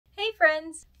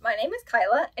friends, my name is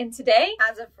Kyla, and today,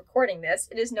 as of recording this,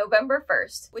 it is November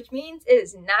 1st, which means it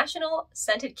is National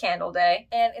Scented Candle Day,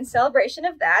 and in celebration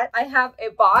of that, I have a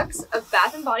box of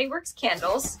Bath & Body Works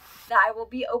candles that I will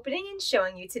be opening and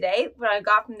showing you today what I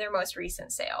got from their most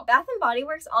recent sale. Bath & Body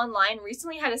Works online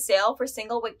recently had a sale for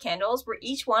single wick candles where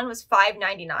each one was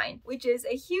 $5.99, which is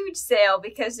a huge sale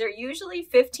because they're usually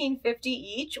 $15.50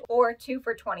 each or 2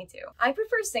 for $22. I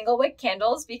prefer single wick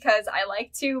candles because I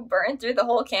like to burn through the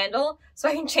whole candle so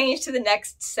I can change to the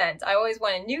next scent. I always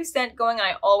want a new scent going and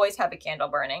I always have a candle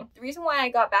burning. The reason why I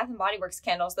got Bath & Body Works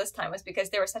candles this time was because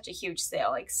they were such a huge sale.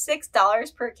 Like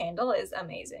 $6 per candle is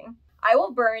amazing. I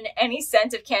will burn any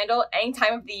scent of candle any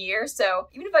time of the year, so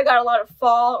even if I got a lot of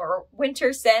fall or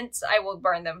winter scents, I will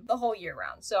burn them the whole year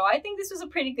round. So I think this was a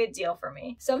pretty good deal for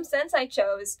me. Some scents I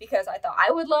chose because I thought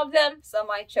I would love them,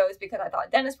 some I chose because I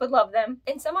thought Dennis would love them,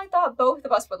 and some I thought both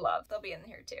of us would love. They'll be in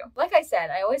here too. Like I said,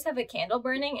 I always have a candle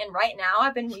burning, and right now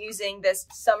I've been using this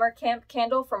summer camp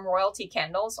candle from Royalty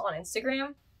Candles on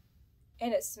Instagram.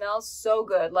 And it smells so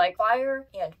good, like fire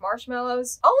and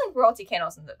marshmallows. I'll link Royalty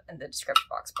Candles in the description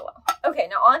box below. Okay,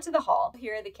 now on to the haul.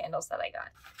 Here are the candles that I got.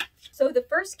 So the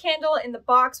first candle in the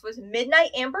box was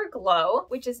Midnight Amber Glow,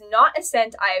 which is not a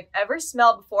scent I've ever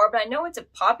smelled before, but I know it's a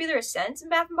popular scent in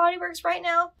Bath & Body Works right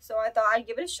now, so I thought I'd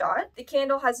give it a shot. The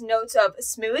candle has notes of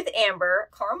smooth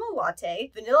amber, caramel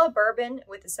latte, vanilla bourbon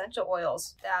with essential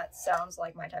oils. That sounds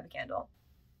like my type of candle.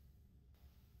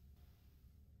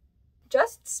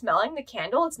 Just smelling the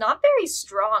candle, it's not very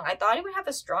strong. I thought it would have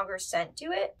a stronger scent to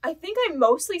it. I think I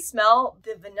mostly smell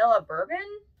the vanilla bourbon.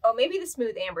 Oh, maybe the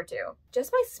smooth amber too.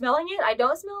 Just by smelling it, I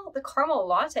don't smell the caramel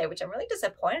latte, which I'm really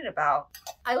disappointed about.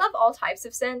 I love all types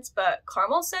of scents, but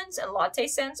caramel scents and latte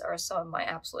scents are some of my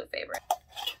absolute favorite.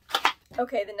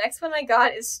 Okay, the next one I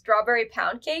got is Strawberry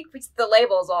Pound Cake, which the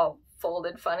label's all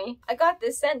folded funny. I got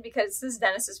this scent because this is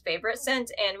Dennis's favorite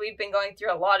scent, and we've been going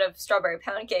through a lot of Strawberry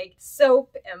Pound Cake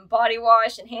soap and body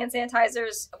wash and hand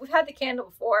sanitizers. We've had the candle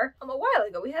before a while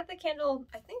ago. We had the candle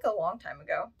I think a long time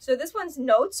ago. So this one's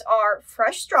notes are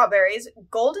fresh strawberries,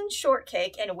 golden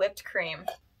shortcake, and whipped cream.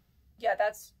 Yeah,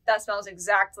 that smells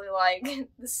exactly like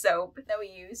the soap that we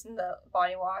use in the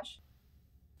body wash.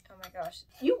 Oh my gosh,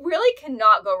 you really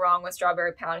cannot go wrong with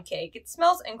Strawberry Pound Cake. It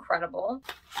smells incredible.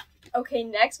 Okay,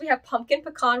 next we have Pumpkin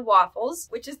Pecan Waffles,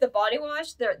 which is the body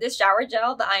wash, this shower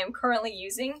gel that I am currently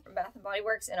using from Bath & Body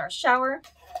Works in our shower.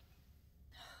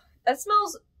 That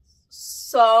smells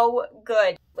so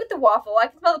good. With the waffle, I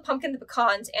can smell the pumpkin, the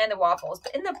pecans, and the waffles,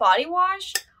 but in the body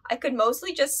wash, I could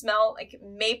mostly just smell like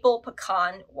maple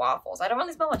pecan waffles. I don't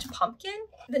really smell much pumpkin.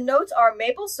 The notes are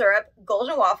maple syrup,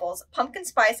 golden waffles, pumpkin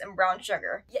spice, and brown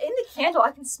sugar. Yeah, in the candle,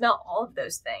 I can smell all of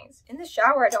those things. In the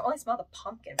shower, I don't really smell the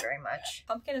pumpkin very much.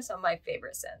 Pumpkin is some of my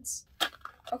favorite scents.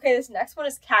 Okay, this next one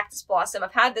is Cactus Blossom.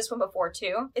 I've had this one before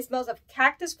too. It smells of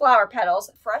cactus flower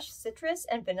petals, fresh citrus,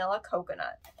 and vanilla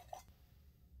coconut.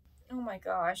 Oh my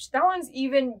gosh, that one's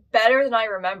even better than I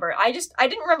remember. I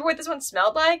didn't remember what this one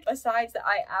smelled like, besides that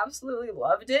I absolutely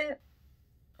loved it.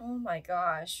 Oh my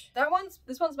gosh.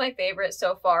 This one's my favorite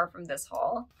so far from this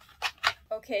haul.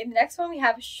 Okay, next one we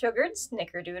have Sugared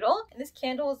Snickerdoodle. And this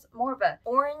candle is more of an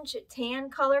orange tan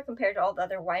color compared to all the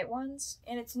other white ones.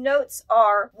 And its notes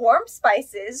are warm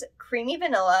spices, creamy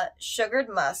vanilla, sugared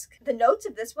musk. The notes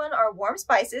of this one are warm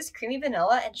spices, creamy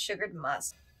vanilla, and sugared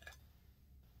musk.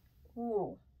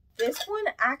 Ooh. This one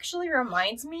actually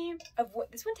reminds me of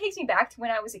this one takes me back to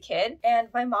when I was a kid, and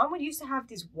my mom would used to have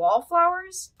these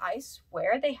wallflowers. I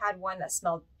swear they had one that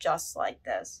smelled just like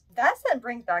this. That scent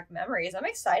brings back memories. I'm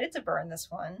excited to burn this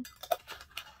one.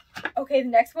 Okay, the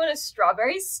next one is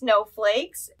Strawberry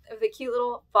Snowflakes with a cute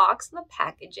little box in the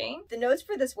packaging. The notes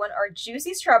for this one are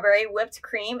juicy strawberry, whipped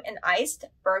cream, and iced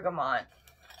bergamot.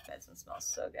 This one smells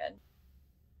so good.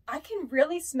 I can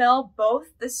really smell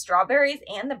both the strawberries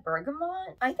and the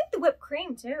bergamot. I think the whipped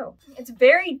cream too. It's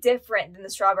very different than the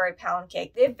Strawberry Pound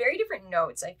Cake. They have very different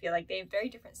notes. I feel like they have very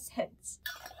different scents.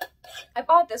 I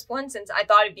bought this one since I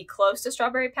thought it'd be close to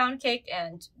Strawberry Pound Cake,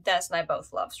 and Dennis and I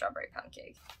both love Strawberry Pound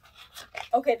Cake.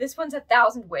 Okay, this one's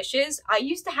 1,000 Wishes. I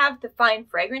used to have the fine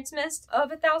fragrance mist of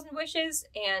 1,000 Wishes,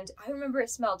 and I remember it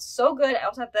smelled so good. I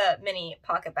also have the mini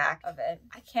pocket back of it.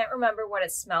 I can't remember what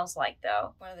it smells like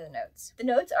though. What are the notes? The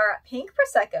notes are pink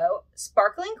prosecco,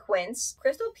 sparkling quince,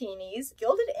 crystal peonies,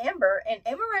 gilded amber, and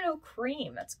amaretto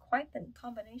cream. That's quite the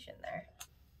combination there.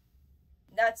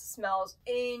 That smells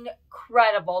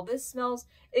incredible. This smells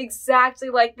exactly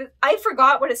like this. I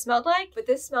forgot what it smelled like, but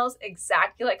this smells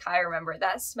exactly like how I remember.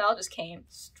 That smell just came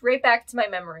straight back to my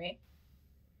memory.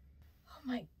 Oh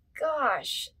my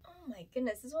gosh. Oh my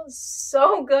goodness. This one's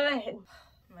so good.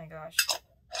 Oh my gosh.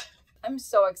 I'm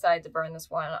so excited to burn this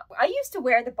one. I used to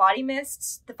wear the body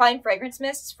mists, the fine fragrance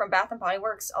mists from Bath & Body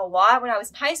Works a lot when I was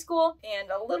in high school and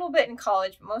a little bit in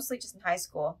college, but mostly just in high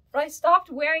school. But I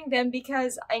stopped wearing them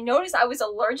because I noticed I was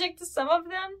allergic to some of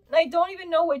them. And I don't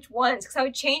even know which ones because I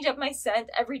would change up my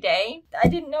scent every day. I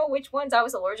didn't know which ones I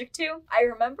was allergic to. I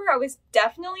remember I was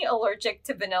definitely allergic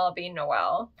to Vanilla Bean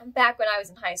Noel back when I was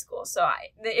in high school. So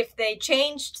if they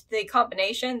changed the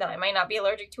combination, then I might not be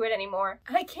allergic to it anymore.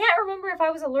 And I can't remember if I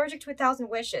was allergic to 1,000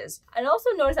 Wishes. I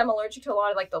also noticed I'm allergic to a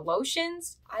lot of like the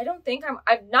lotions. I've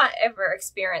not ever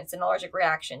experienced an allergic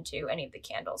reaction to any of the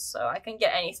candles, so I can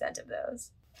get any scent of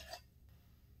those.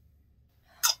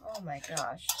 Oh my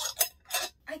gosh.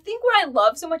 I think what I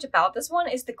love so much about this one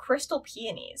is the crystal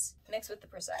peonies mixed with the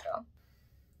Prosecco.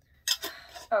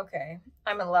 Okay,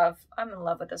 I'm in love. I'm in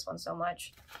love with this one so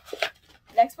much.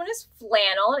 Next one is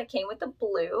flannel, and it came with the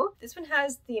blue. This one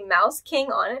has the Mouse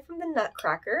King on it from the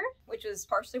Nutcracker, which is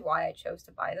partially why I chose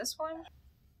to buy this one.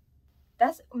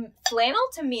 Flannel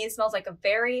to me smells like a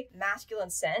very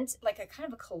masculine scent, like a kind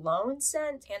of a cologne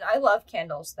scent. And I love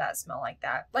candles that smell like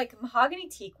that. Like mahogany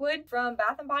teakwood from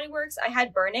Bath & Body Works, I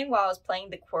had burning while I was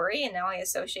playing the Quarry, and now I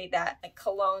associate that like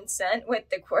cologne scent with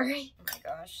the Quarry. Oh my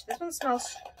gosh, this one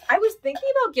smells... I was thinking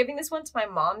about giving this one to my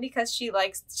mom because she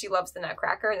loves the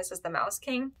Nutcracker, and this is the Mouse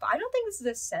King. But I don't think this is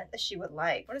a scent that she would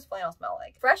like. What does flannel smell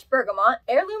like? Fresh bergamot,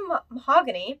 heirloom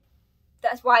mahogany.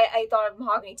 That's why I thought of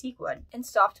mahogany teakwood. And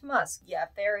soft musk. Yeah,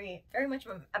 very, very much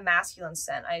of a masculine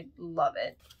scent. I love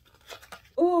it.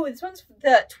 Ooh, this one's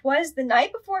 "'Twas the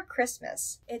Night Before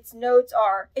Christmas." Its notes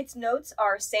are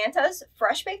Santa's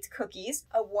fresh baked cookies,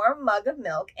 a warm mug of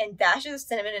milk, and dashes of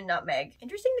cinnamon and nutmeg.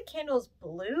 Interesting the candle is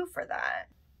blue for that.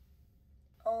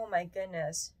 Oh my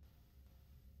goodness.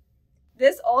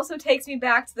 This also takes me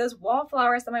back to those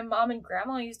wallflowers that my mom and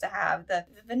grandma used to have. The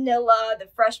vanilla, the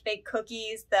fresh baked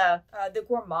cookies, the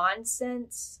gourmand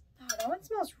scents. Oh, that one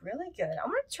smells really good. I'm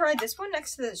gonna try this one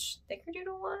next to the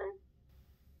Snickerdoodle one.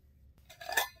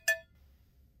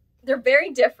 They're very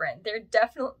different.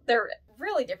 They're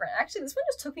really different. Actually, this one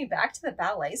just took me back to the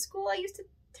ballet school I used to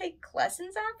take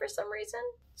lessons at for some reason.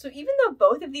 So even though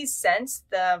both of these scents,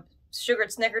 the Sugared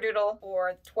Snickerdoodle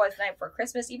or "'Twas the Night Before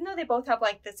Christmas," even though they both have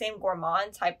like the same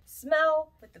gourmand type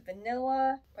smell with the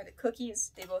vanilla or the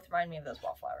cookies, they both remind me of those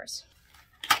wallflowers.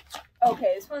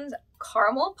 Okay, this one's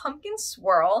Caramel Pumpkin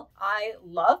Swirl. I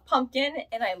love pumpkin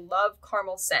and I love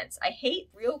caramel scents. I hate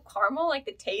real caramel, like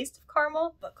the taste of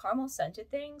caramel, but caramel scented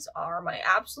things are my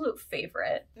absolute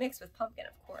favorite. Mixed with pumpkin,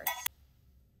 of course.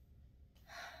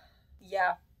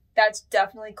 Yeah. That's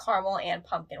definitely caramel and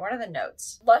pumpkin. What are the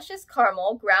notes? Luscious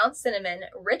caramel, ground cinnamon,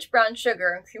 rich brown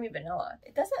sugar, and creamy vanilla.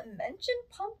 It doesn't mention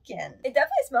pumpkin. It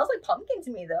definitely smells like pumpkin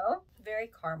to me though. Very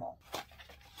caramel.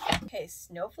 Okay,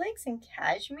 snowflakes and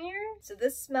cashmere. So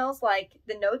this smells like,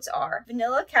 the notes are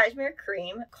vanilla cashmere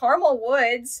cream, caramel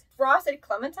woods, frosted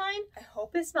clementine. I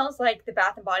hope it smells like the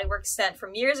Bath & Body Works scent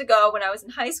from years ago when I was in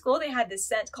high school. They had this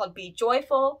scent called Be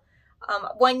Joyful.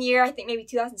 One year, I think maybe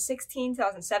 2016,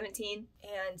 2017,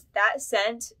 and that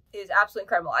scent is absolutely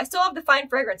incredible. I still have the fine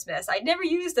fragrance mist. I never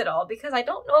used it all because I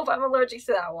don't know if I'm allergic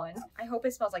to that one. I hope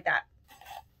it smells like that.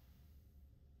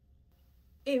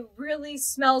 It really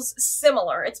smells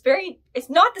similar. It's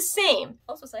not the same.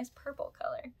 Also, it's a nice purple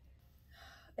color.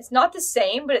 It's not the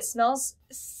same, but it smells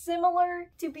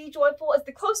similar to Be Joyful. It's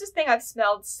the closest thing I've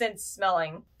smelled since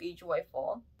smelling Be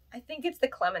Joyful. I think it's the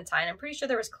clementine. I'm pretty sure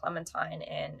there was clementine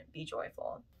in Be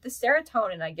Joyful. The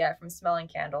serotonin I get from smelling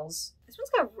candles. This one's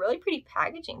got really pretty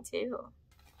packaging too.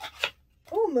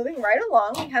 Oh, moving right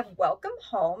along, we have Welcome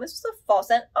Home. This is a fall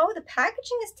scent. Oh, the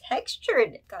packaging is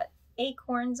textured. Got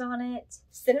acorns on it,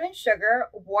 cinnamon sugar,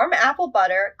 warm apple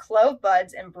butter, clove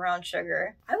buds, and brown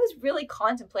sugar. I was really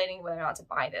contemplating whether or not to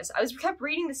buy this. I kept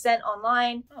reading the scent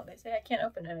online. Oh, they say I can't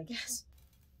open it, I guess.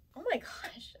 Oh my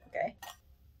gosh, okay.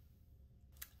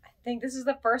 I think this is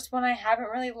the first one I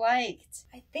haven't really liked.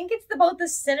 I think it's both the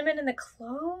cinnamon and the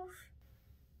clove.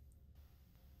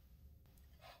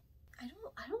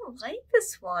 I don't like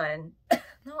this one.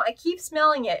 No, I keep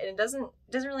smelling it and it doesn't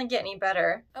really get any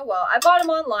better. Oh well, I bought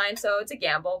them online, so it's a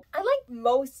gamble. I like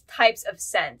most types of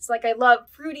scents. Like I love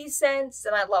fruity scents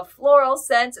and I love floral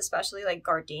scents, especially like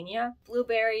gardenia,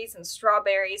 blueberries and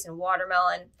strawberries and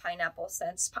watermelon, pineapple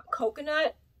scents,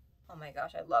 coconut. Oh my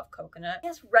gosh, I love coconut.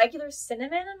 Yes, regular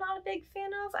cinnamon I'm not a big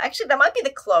fan of. Actually, that might be the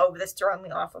clove that's throwing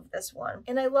me off of this one.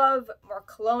 And I love more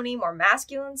cologne-y, more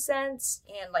masculine scents,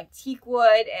 and like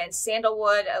teakwood and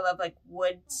sandalwood. I love like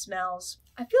wood smells.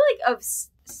 I feel like of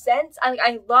scents,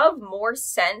 I love more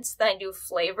scents than I do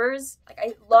flavors. Like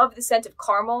I love the scent of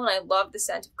caramel and I love the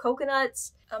scent of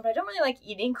coconuts. But I don't really like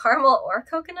eating caramel or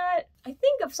coconut. I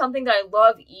think of something that I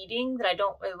love eating that I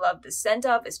don't really love the scent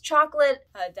of is chocolate.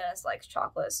 Dennis likes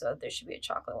chocolate, so there should be a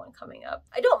chocolate one coming up.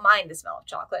 I don't mind the smell of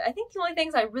chocolate. I think the only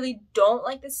things I really don't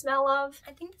like the smell of,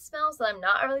 I think the smells that I'm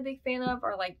not a really big fan of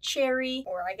are like cherry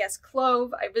or I guess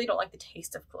clove. I really don't like the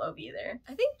taste of clove either.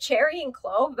 I think cherry and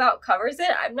clove about covers it.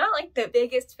 I'm not like the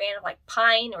biggest fan of like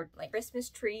pine or like Christmas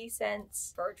tree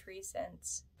scents, fir tree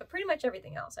scents, but pretty much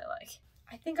everything else I like.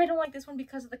 I think I don't like this one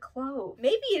because of the clove.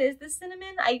 Maybe it is the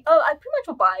cinnamon. I pretty much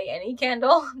will buy any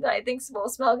candle that I think will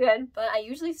smell good, but I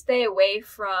usually stay away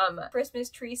from Christmas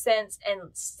tree scents and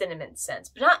cinnamon scents,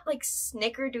 but not like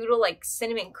snickerdoodle, like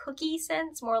cinnamon cookie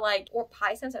scents, more like, or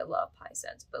pie scents. I love pie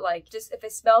scents, but like just if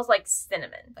it smells like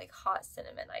cinnamon, like hot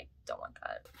cinnamon, I don't want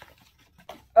that.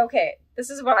 Okay, this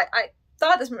is what I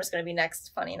thought this one was going to be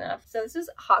next, funny enough. So this is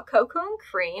hot cocoa and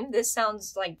cream. This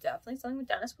sounds like definitely something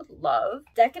Dennis would love.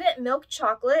 Decadent milk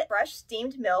chocolate, fresh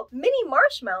steamed milk, mini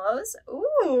marshmallows.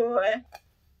 Ooh.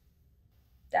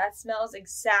 That smells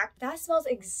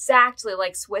exactly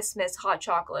like Swiss Miss hot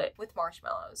chocolate with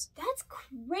marshmallows. That's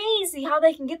crazy how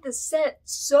they can get the scent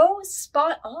so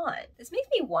spot on. This makes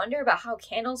me wonder about how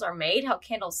candles are made, how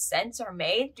candle scents are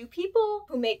made. Do people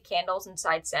who make candles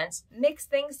inside scents mix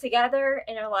things together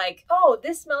and are like, oh,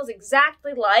 this smells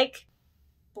exactly like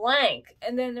blank,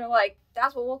 and then they're like,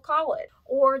 that's what we'll call it?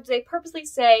 Or do they purposely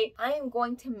say, I am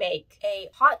going to make a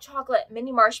hot chocolate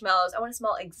mini marshmallows, I want to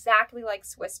smell exactly like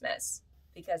Swiss Miss?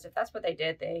 Because if that's what they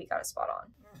did, they got a spot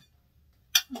on.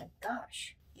 Oh my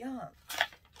gosh, yum.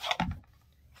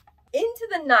 Into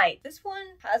the Night. This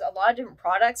one has a lot of different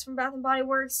products from Bath & Body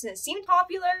Works, and it seemed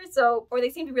popular, or they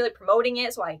seemed to be really promoting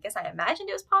it, so I guess I imagined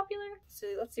it was popular. So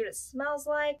let's see what it smells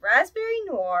like. Raspberry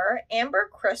Noir, Amber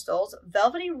Crystals,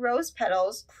 Velvety Rose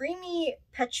Petals, Creamy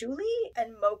Patchouli,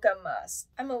 and Mocha Musk.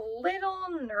 I'm a little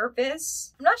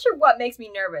nervous. I'm not sure what makes me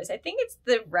nervous. I think it's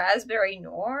the Raspberry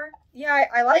Noir. Yeah,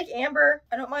 I like Amber.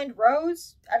 I don't mind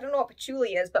Rose. I don't know what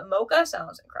Patchouli is, but Mocha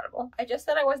sounds incredible. I just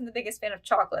said I wasn't the biggest fan of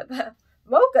chocolate, but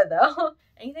Mocha though.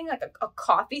 Anything like a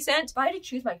coffee scent? If I had to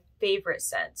choose my favorite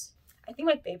scent, I think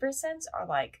my favorite scents are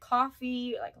like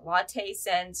coffee, like latte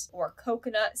scents, or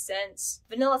coconut scents.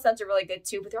 Vanilla scents are really good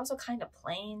too, but they're also kind of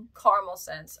plain. Caramel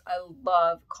scents. I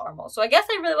love caramel. So I guess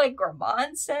I really like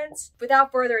gourmand scents.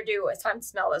 Without further ado, it's time to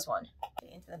smell this one.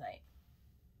 Okay, Into the Night.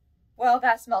 Well,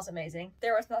 that smells amazing.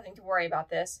 There was nothing to worry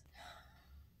about this.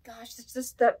 Gosh, it's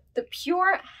just the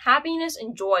pure happiness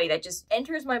and joy that just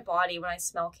enters my body when I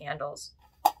smell candles.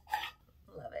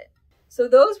 Love it. So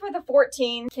those were the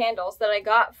 14 candles that I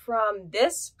got from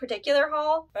this particular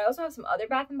haul, but I also have some other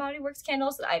Bath & Body Works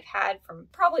candles that I've had from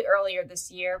probably earlier this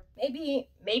year.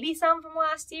 Maybe some from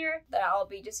last year that I'll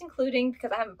be just including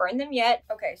because I haven't burned them yet.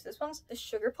 Okay, so this one's the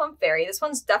Sugar Plum Fairy. This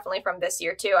one's definitely from this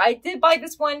year too. I did buy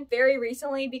this one very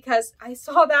recently because I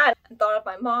saw that and thought of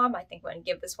my mom. I think I'm going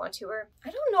to give this one to her.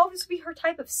 I don't know if this would be her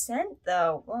type of scent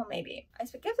though. Well, maybe. I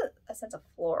give it a sense of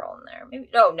floral in there. Maybe.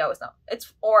 No, it's not.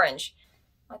 It's orange.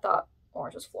 I thought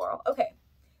orange was floral. Okay,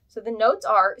 so the notes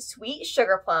are sweet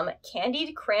sugar plum,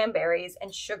 candied cranberries,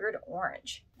 and sugared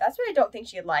orange. That's what I don't think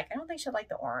she'd like. I don't think she'd like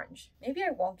the orange. Maybe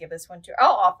I won't give this one to her.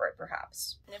 I'll offer it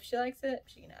perhaps. And if she likes it,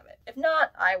 she can have it. If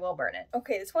not, I will burn it.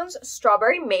 Okay, this one's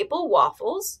strawberry maple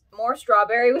waffles. More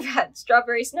strawberry. We've had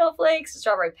strawberry snowflakes,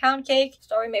 strawberry pound cake,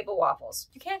 strawberry maple waffles.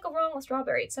 You can't go wrong with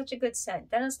strawberry. It's such a good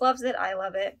scent. Dennis loves it. I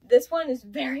love it. This one is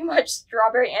very much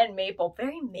strawberry and maple.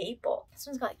 Very maple. This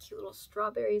one's got cute little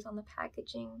strawberries on the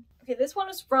packaging. Okay, this one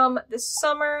is from the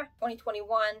summer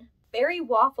 2021. Berry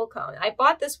waffle cone. I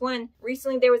bought this one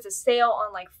recently. There was a sale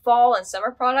on like fall and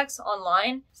summer products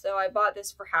online. So I bought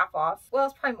this for half off. Well,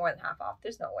 it's probably more than half off.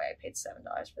 There's no way I paid $7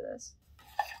 for this.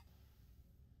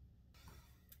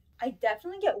 I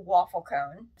definitely get waffle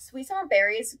cone. Sweet summer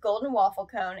berries, golden waffle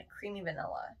cone, creamy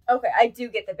vanilla. Okay, I do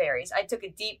get the berries. I took a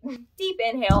deep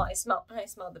inhale. I smelled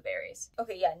the berries.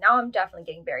 Okay, yeah, now I'm definitely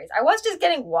getting berries. I was just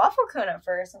getting waffle cone at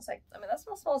first. I was like, I mean, that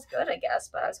smells good, I guess,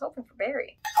 but I was hoping for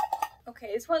berry.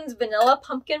 Okay, this one's vanilla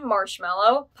pumpkin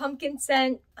marshmallow. Pumpkin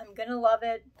scent. I'm gonna love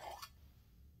it.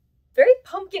 Very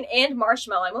pumpkin and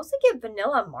marshmallow. I mostly get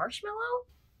vanilla marshmallow.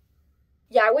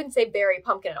 Yeah, I wouldn't say berry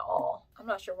pumpkin at all. I'm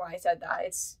not sure why I said that.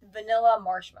 It's vanilla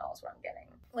marshmallow is what I'm getting.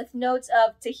 With notes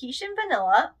of Tahitian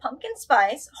vanilla, pumpkin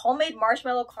spice, homemade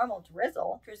marshmallow caramel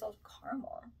drizzle. Drizzled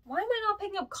caramel. Why am I not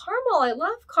picking up caramel? I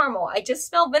love caramel. I just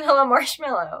smell vanilla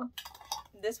marshmallow.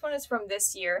 This one is from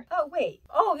this year. Oh, wait.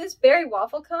 Oh, this berry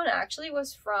waffle cone actually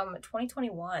was from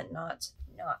 2021, not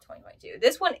 2022.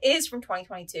 This one is from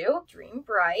 2022. Dream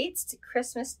Bright,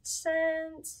 Christmas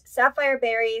scent, sapphire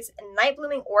berries, night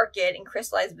blooming orchid, and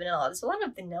crystallized vanilla. There's a lot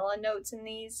of vanilla notes in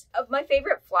these. Of my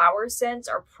favorite flower scents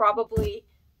are probably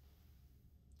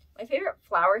My favorite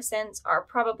flower scents are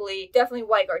definitely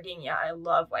white gardenia. I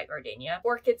love white gardenia.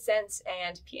 Orchid scents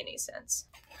and peony scents.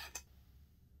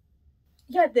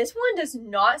 Yeah, this one does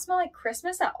not smell like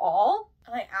Christmas at all.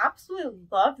 I absolutely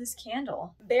love this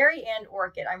candle. Berry and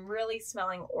orchid. I'm really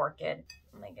smelling orchid.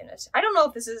 Oh my goodness. I don't know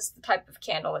if this is the type of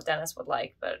candle that Dennis would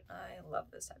like, but I love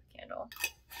this type of candle.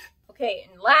 Okay,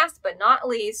 and last but not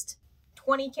least,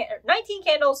 19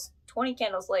 candles, 20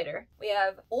 candles later, we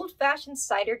have Old Fashioned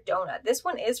Cider Donut. This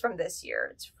one is from this year.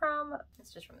 It's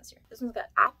just from this year. This one's got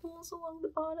apples along the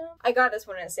bottom. I got this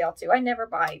one in a sale too. I never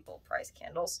buy full price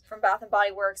candles from Bath &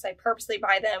 Body Works. I purposely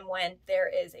buy them when there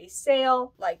is a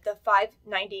sale, like the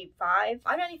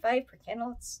 $5.95 per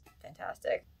candle. It's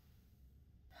fantastic.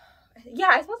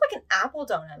 Yeah, it smells like an apple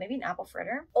donut, maybe an apple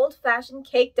fritter. Old Fashioned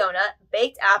Cake Donut,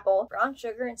 baked apple, brown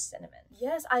sugar, and cinnamon.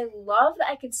 Yes, I love that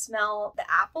I could smell the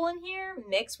apple in here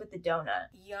mixed with the donut.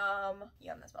 Yum.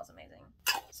 Yum, that smells amazing.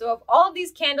 So of all of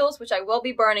these candles, which I will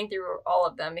be burning through all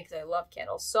of them because I love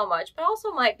candles so much, but I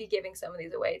also might be giving some of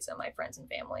these away to some of my friends and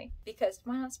family because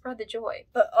why not spread the joy?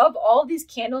 But of all of these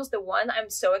candles, the one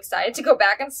I'm so excited to go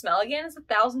back and smell again is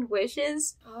 1,000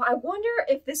 Wishes. Oh, I wonder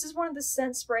if this is one of the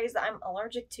scent sprays that I'm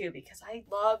allergic to because I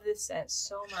love this scent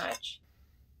so much.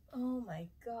 Oh my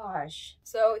gosh.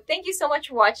 So thank you so much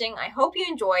for watching. I hope you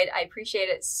enjoyed. I appreciate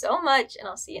it so much and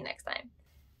I'll see you next time.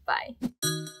 Bye.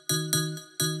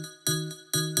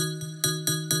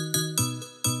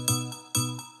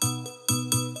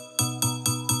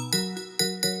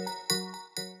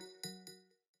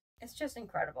 It's just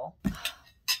incredible.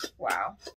 Wow.